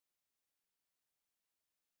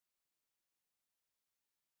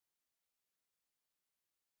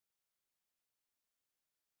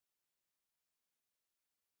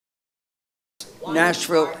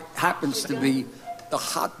Nashville happens to be the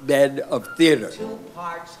hotbed of theater.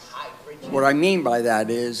 What I mean by that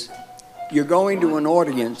is you're going to an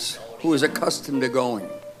audience who is accustomed to going,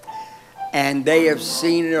 and they have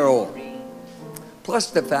seen it all.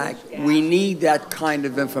 Plus the fact we need that kind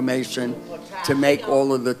of information to make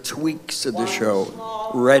all of the tweaks of the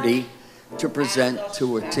show ready to present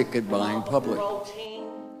to a ticket-buying public.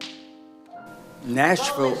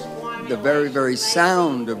 Nashville, the very, very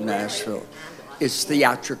sound of Nashville, is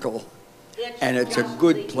theatrical, and it's a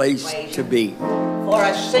good place to be. For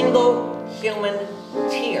a single human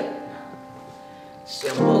tear,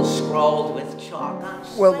 symbols scrawled with chalk.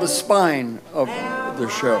 Well, the spine of the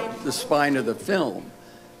show, the spine of the film,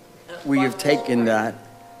 we have taken that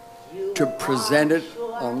to present it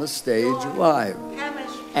on the stage live.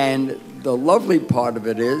 And the lovely part of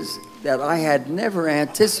it is that I had never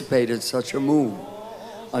anticipated such a move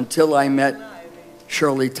until I met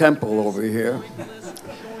Shirley Temple over here.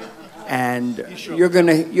 And you're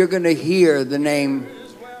gonna hear the name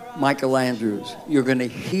Michael Andrews. You're gonna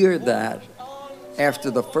hear that after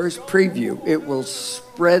the first preview. It will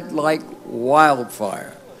spread like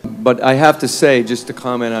wildfire. But I have to say, just to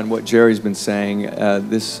comment on what Jerry's been saying,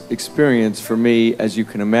 this experience for me, as you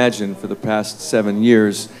can imagine, for the past 7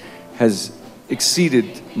 years, has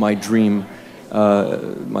exceeded my dream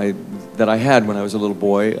that I had when I was a little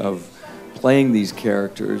boy of playing these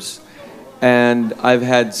characters. And I've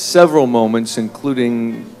had several moments,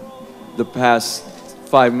 including the past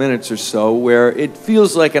 5 minutes or so, where it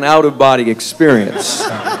feels like an out-of-body experience.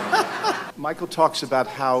 Michael talks about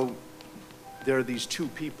how there are these two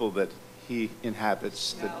people that he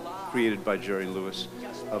inhabits, that created by Jerry Lewis,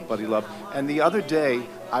 Buddy Love. And the other day,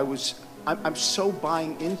 I'm so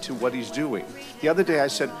buying into what he's doing. The other day I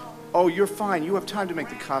said, oh, you're fine, you have time to make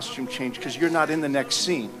the costume change because you're not in the next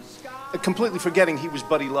scene. Completely forgetting he was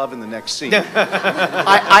Buddy Love in the next scene. I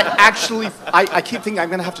keep thinking I'm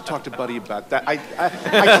going to have to talk to Buddy about that.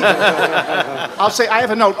 I'll say, I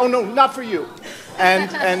have a note. Oh, no, not for you.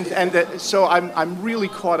 So I'm really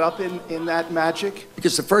caught up in that magic.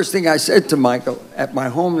 Because the first thing I said to Michael at my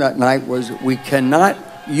home that night was, we cannot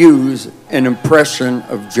use an impression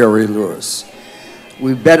of Jerry Lewis.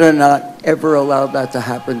 We better not ever allow that to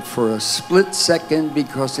happen for a split second,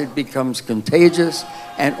 because it becomes contagious,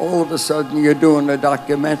 and all of a sudden you're doing a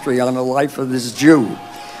documentary on the life of this Jew.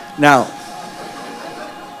 Now,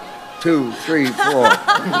 2, 3, 4.